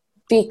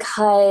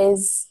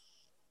 Because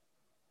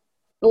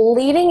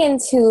leading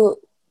into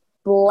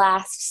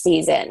last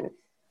season,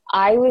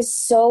 I was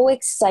so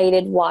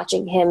excited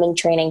watching him in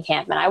training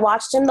camp, and I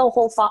watched him the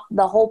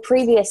whole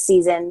previous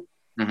season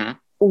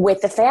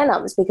with the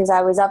Phantoms because I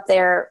was up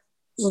there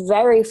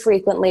very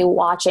frequently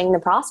watching the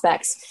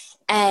prospects.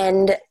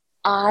 And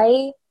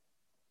I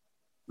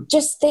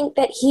just think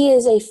that he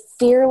is a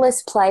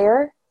fearless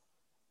player,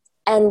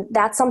 and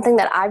that's something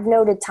that I've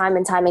noted time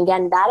and time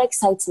again. That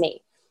excites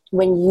me.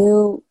 When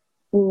you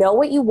know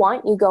what you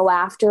want, you go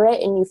after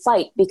it and you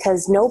fight,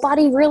 because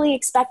nobody really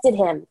expected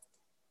him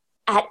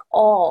at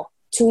all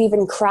to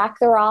even crack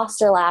the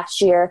roster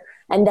last year,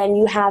 and then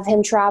you have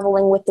him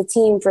traveling with the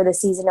team for the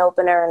season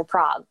opener in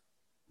Prague.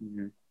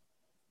 Mm-hmm.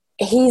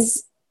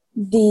 He's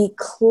the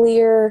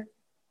clear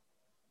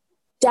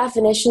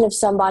definition of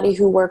somebody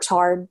who works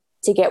hard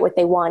to get what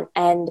they want.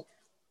 And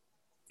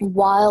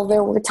while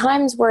there were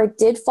times where it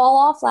did fall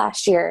off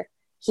last year,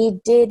 he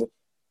did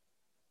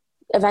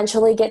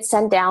eventually get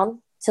sent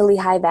down to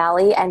Lehigh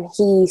Valley, and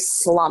he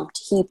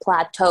slumped. He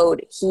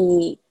plateaued.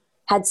 He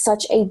had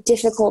such a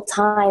difficult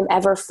time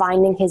ever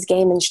finding his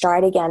game in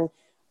stride again.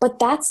 But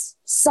that's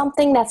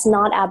something that's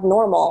not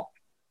abnormal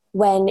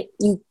when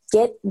you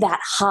get that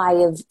high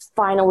of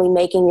finally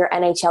making your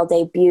NHL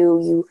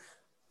debut. You,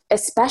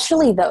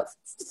 especially the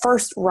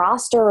first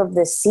roster of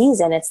the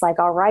season, it's like,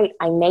 all right,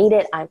 I made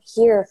it. I'm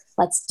here.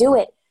 Let's do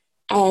it.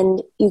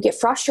 And you get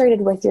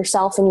frustrated with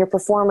yourself and your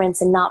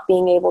performance and not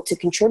being able to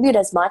contribute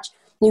as much.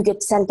 you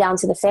get sent down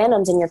to the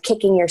Phantoms and you're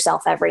kicking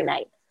yourself every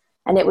night.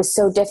 And it was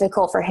so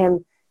difficult for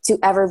him to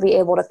ever be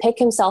able to pick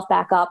himself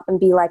back up and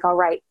be like, all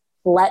right,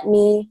 let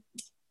me,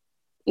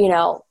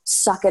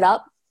 suck it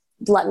up.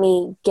 Let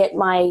me get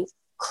my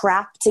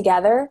crap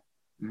together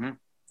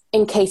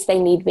in case they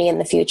need me in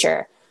the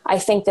future. I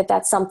think that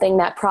that's something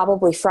that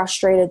probably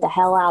frustrated the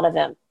hell out of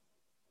him.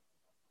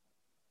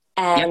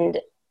 And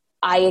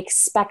I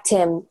expect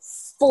him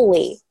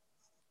fully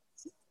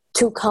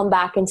to come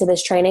back into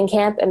this training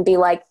camp and be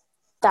like,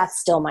 that's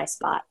still my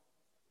spot.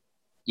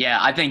 Yeah,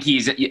 I think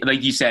he's,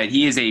 like you said,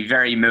 he is a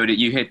very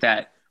motivated, you hit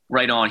that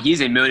right on.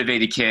 He's a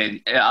motivated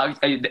kid.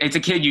 It's a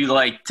kid you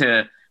like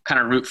to kind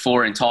of root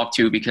for and talk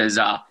to because,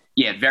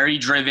 very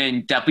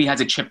driven, definitely has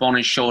a chip on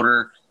his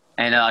shoulder.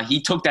 And he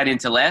took that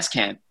into last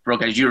camp,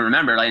 Brooke, as you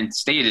remember, and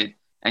stated,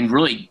 and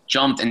really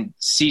jumped and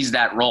seized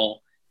that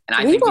role.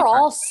 And we were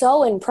all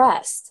so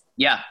impressed.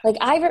 Yeah. Like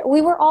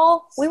we were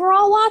all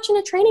watching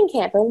a training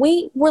camp, and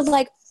we were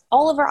like,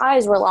 all of our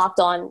eyes were locked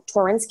on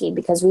Torrinsky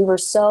because we were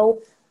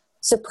so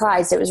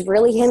surprised. It was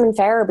really him and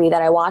Farabee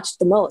that I watched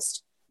the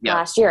most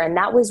last year. And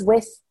that was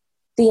with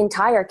the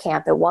entire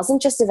camp. It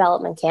wasn't just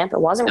development camp.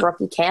 It wasn't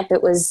rookie camp.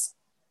 It was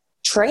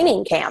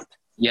training camp.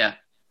 Yeah.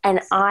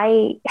 And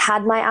I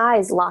had my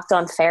eyes locked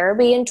on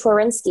Farabee and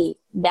Torrinsky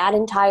that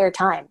entire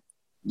time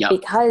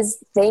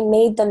because they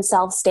made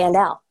themselves stand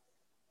out.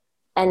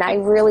 And I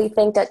really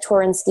think that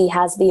Torrinsky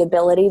has the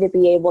ability to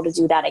be able to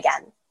do that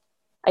again.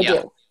 I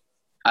do.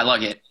 I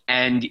like it.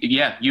 And,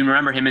 you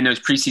remember him in those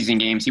preseason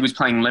games. He was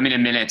playing limited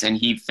minutes, and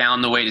he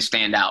found the way to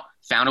stand out,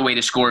 found a way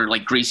to score,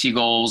 like, greasy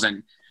goals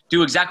and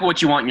do exactly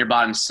what you want in your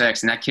bottom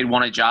six. And that kid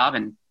won a job,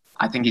 and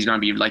I think he's going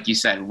to be, like you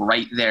said,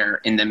 right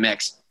there in the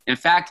mix. In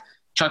fact,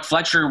 Chuck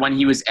Fletcher, when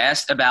he was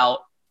asked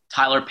about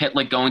Tyler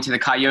Pitlick going to the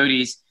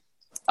Coyotes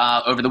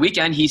over the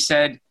weekend, he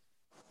said,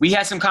 we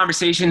had some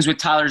conversations with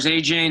Tyler's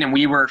agent, and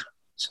we were,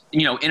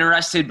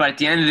 interested, but at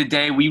the end of the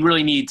day, we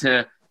really need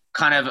to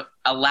kind of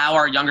allow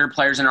our younger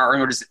players in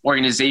our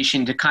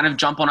organization to kind of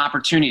jump on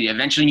opportunity.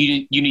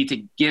 Eventually, you need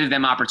to give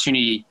them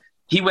opportunity.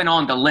 He went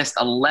on to list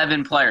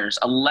 11 players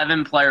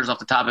off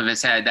the top of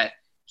his head that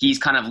he's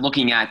kind of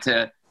looking at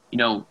to,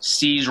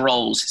 seize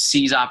roles,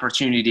 seize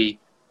opportunity.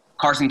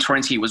 Carson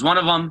Torrinsky was one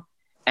of them.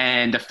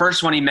 And the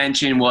first one he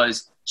mentioned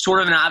was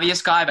sort of an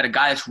obvious guy, but a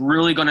guy that's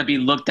really going to be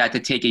looked at to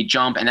take a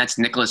jump, and that's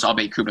Nicholas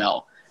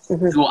Aube-Kubel,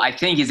 who I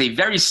think is a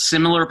very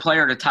similar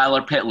player to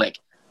Tyler Pitlick.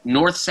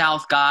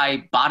 North-south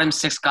guy, bottom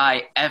six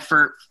guy,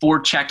 effort,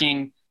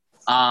 forechecking,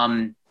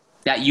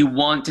 that you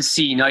want to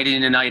see night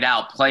in and night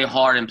out, play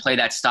hard and play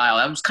that style.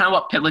 That was kind of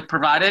what Pitlick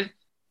provided.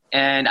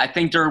 And I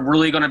think they're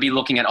really going to be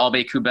looking at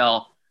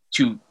Aube-Kubel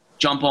to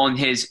jump on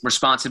his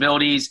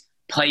responsibilities,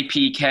 play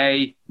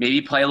PK,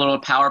 maybe play a little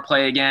power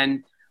play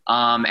again,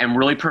 and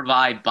really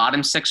provide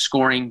bottom six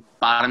scoring,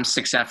 bottom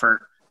six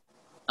effort.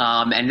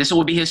 And this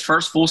will be his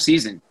first full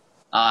season.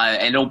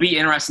 And it'll be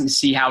interesting to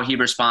see how he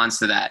responds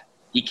to that.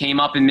 He came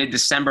up in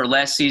mid-December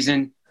last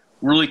season,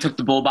 really took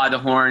the bull by the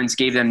horns,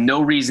 gave them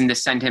no reason to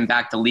send him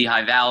back to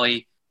Lehigh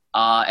Valley,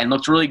 and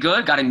looked really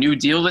good, got a new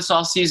deal this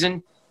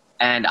offseason.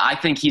 And I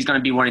think he's going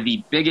to be one of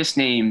the biggest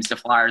names the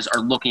Flyers are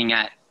looking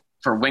at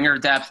for winger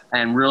depth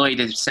and really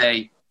to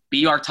say,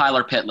 be our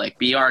Tyler Pitlick,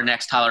 be our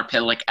next Tyler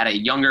Pitlick at a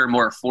younger,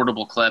 more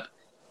affordable clip.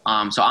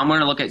 So I'm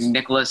going to look at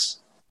Nicholas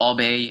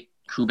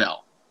Aube-Kubel.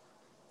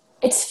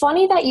 It's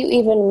funny that you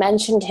even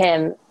mentioned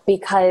him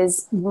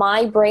because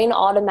my brain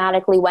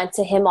automatically went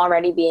to him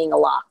already being a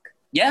lock.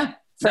 Yeah.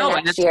 No,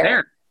 and that's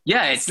fair.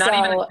 Yeah, it's not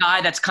even a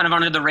guy that's kind of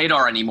under the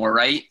radar anymore,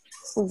 right?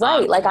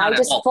 Right.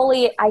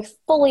 I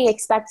fully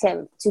expect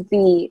him to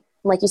be,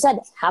 like you said,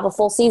 have a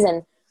full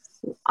season.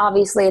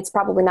 Obviously, it's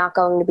probably not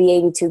going to be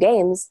 82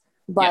 games,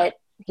 but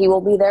he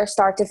will be there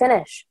start to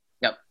finish.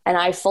 Yep. And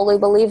I fully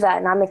believe that,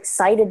 and I'm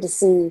excited to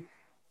see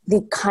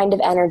the kind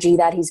of energy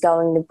that he's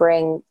going to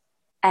bring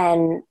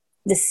and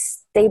the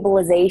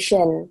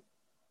stabilization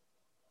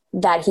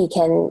that he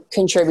can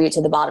contribute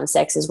to the bottom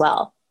six as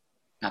well.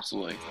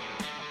 Absolutely.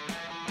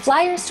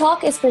 Flyers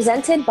Talk is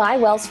presented by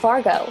Wells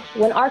Fargo.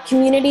 When our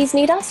communities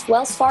need us,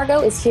 Wells Fargo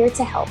is here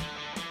to help.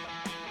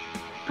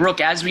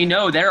 Brooke, as we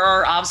know, there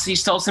are obviously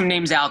still some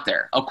names out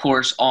there, of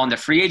course, on the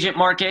free agent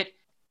market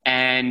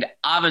and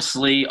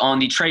obviously on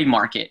the trade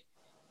market.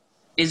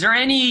 Is there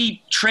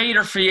any trade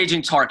or free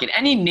agent target,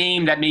 any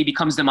name that maybe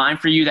comes to mind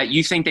for you that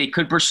you think they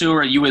could pursue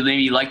or you would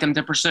maybe like them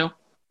to pursue?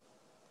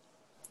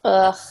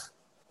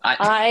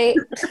 I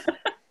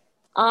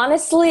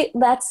honestly,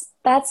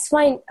 that's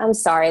my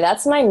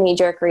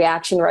knee-jerk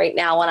reaction right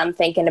now when I'm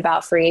thinking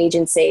about free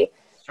agency.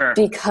 Sure.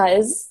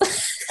 Because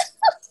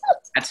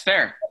that's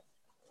fair.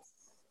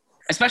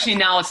 Especially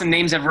now that some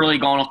names have really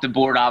gone off the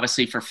board,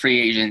 obviously, for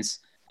free agents.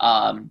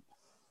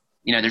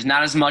 There's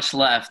not as much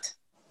left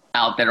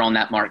out there on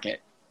that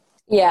market.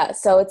 Yeah,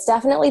 so it's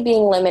definitely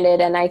being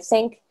limited. And I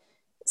think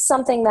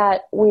something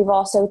that we've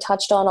also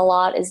touched on a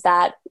lot is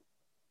that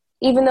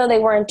even though they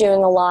weren't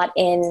doing a lot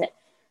in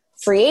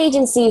free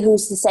agency,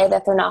 who's to say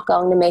that they're not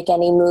going to make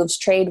any moves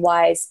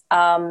trade-wise?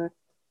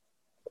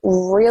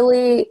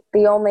 Really,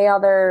 the only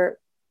other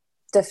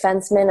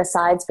defenseman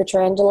besides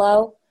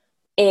Pietrangelo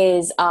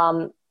is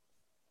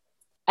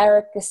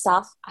Eric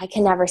Gassaf. I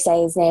can never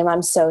say his name.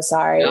 I'm so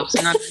sorry.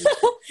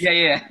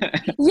 Yeah.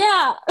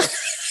 Yeah.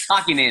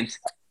 Hockey names.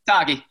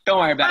 Hockey. Don't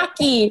worry about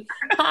it.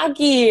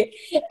 Hockey.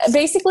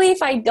 Basically,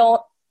 if I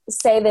don't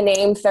say the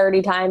name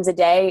 30 times a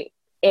day,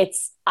 it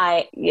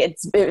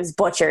was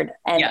butchered,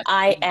 and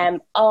I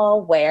am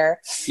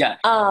aware. Yeah.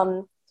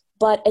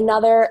 But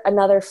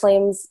another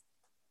Flames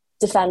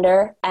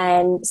defender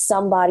and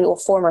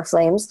former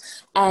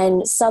Flames,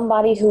 and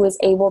somebody who is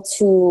able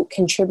to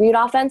contribute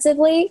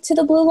offensively to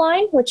the blue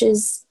line, which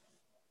is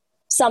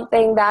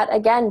something that,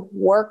 again,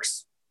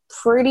 works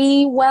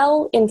pretty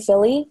well in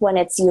Philly when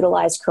it's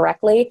utilized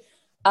correctly.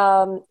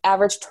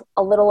 Averaged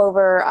a little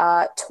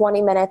over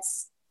 20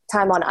 minutes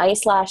time on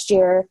ice last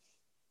year,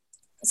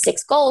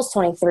 6 goals,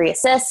 23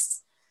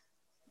 assists.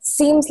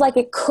 Seems like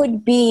it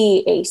could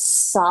be a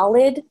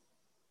solid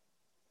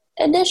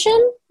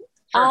addition.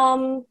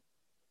 Sure.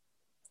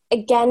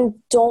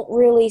 Again, don't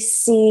really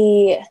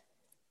see.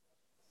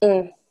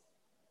 I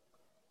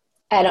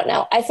don't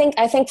know. I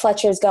think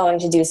Fletcher's going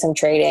to do some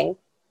trading.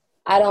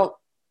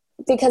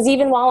 Because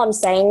even while I'm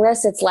saying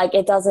this, it's like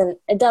it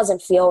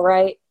doesn't feel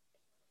right.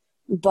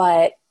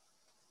 But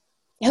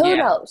who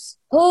knows?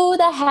 Who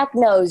the heck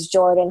knows,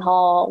 Jordan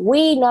Hall?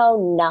 We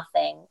know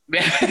nothing.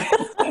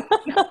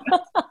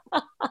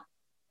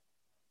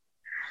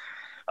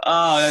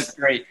 Oh, that's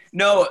great.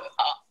 No,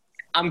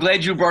 I'm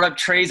glad you brought up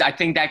trades. I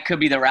think that could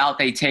be the route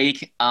they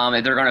take.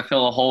 If they're going to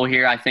fill a hole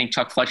here, I think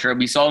Chuck Fletcher,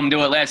 we saw him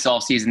do it last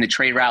offseason. The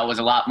trade route was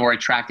a lot more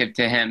attractive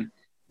to him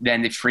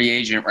than the free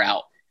agent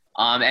route.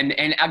 And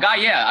a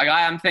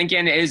guy I'm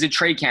thinking is a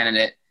trade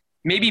candidate.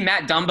 Maybe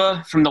Matt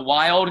Dumba from the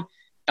Wild.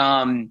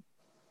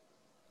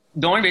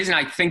 The only reason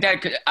I think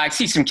that I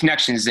see some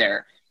connections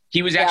there.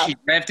 He was actually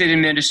drafted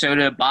in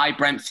Minnesota by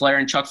Brent Flair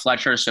and Chuck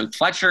Fletcher. So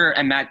Fletcher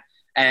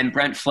and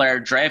Brent Flair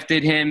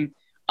drafted him.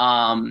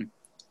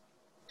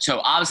 So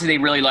obviously they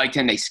really liked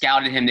him. They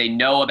scouted him. They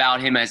know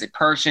about him as a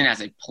person,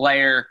 as a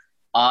player,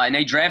 and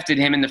they drafted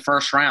him in the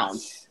first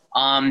round.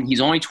 He's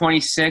only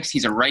 26.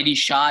 He's a righty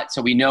shot,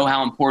 so we know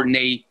how important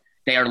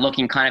they are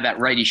looking kind of at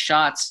righty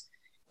shots.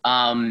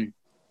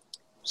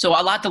 So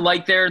a lot to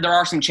like there. There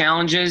are some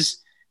challenges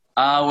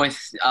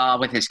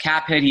with his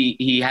cap hit.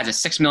 He has a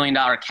 $6 million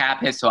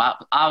cap hit, so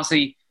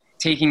obviously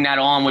taking that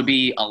on would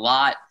be a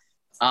lot.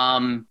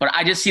 But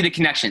I just see the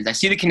connections. I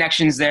see the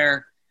connections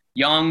there.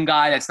 Young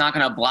guy that's not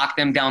going to block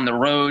them down the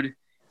road.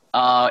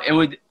 It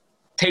would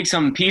take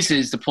some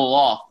pieces to pull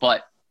off,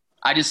 but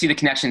I just see the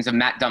connections of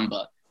Matt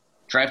Dumba.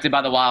 Drafted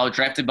by the Wild,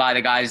 drafted by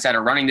the guys that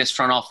are running this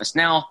front office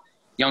now.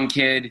 Young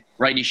kid,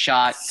 righty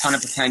shot, ton of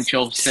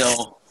potential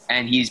still,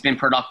 and he's been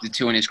productive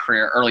too in his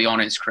career, early on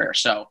in his career.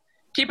 So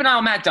keep an eye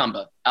on Matt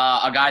Dumba,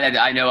 a guy that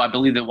I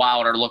believe the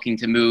Wild are looking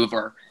to move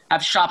or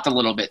have shopped a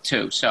little bit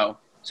too. So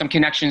some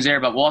connections there,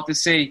 but we'll have to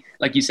see,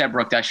 like you said,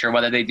 Brooke Desher,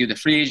 whether they do the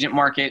free agent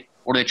market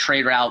or the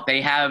trade route. They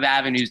have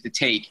avenues to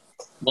take.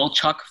 Will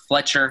Chuck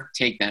Fletcher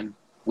take them?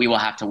 We will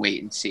have to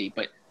wait and see.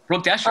 But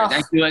Brooke Desher,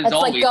 thank you as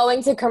always. It's like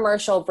going to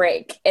commercial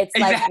break. It's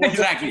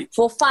exactly.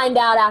 We'll find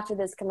out after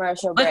this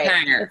commercial break.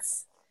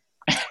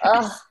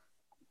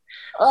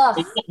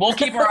 We'll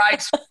keep our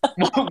eyes.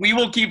 We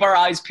will keep our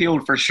eyes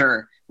peeled for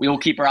sure. We will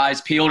keep our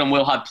eyes peeled, and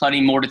we'll have plenty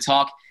more to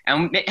talk.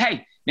 And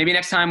hey, maybe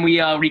next time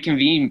we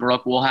reconvene,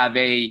 Brooke, we'll have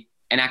an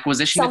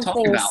acquisition to talk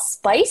about. Something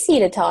spicy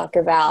to talk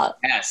about.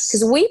 Yes.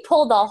 Because we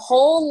pulled a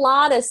whole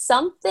lot of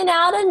something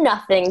out of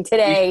nothing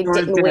today,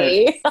 didn't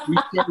we? We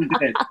sure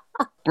did.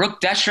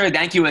 Brooke Desher,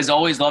 thank you as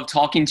always. Love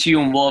talking to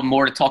you, and we'll have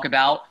more to talk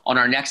about on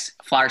our next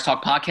Flyers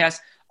Talk podcast.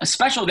 A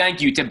special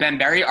thank you to Ben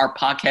Berry, our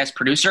podcast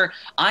producer.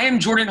 I am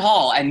Jordan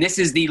Hall, and this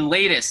is the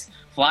latest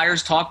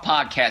Flyers Talk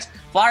podcast.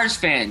 Flyers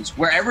fans,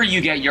 wherever you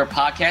get your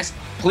podcast,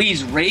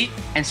 please rate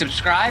and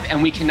subscribe,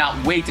 and we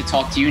cannot wait to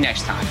talk to you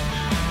next time.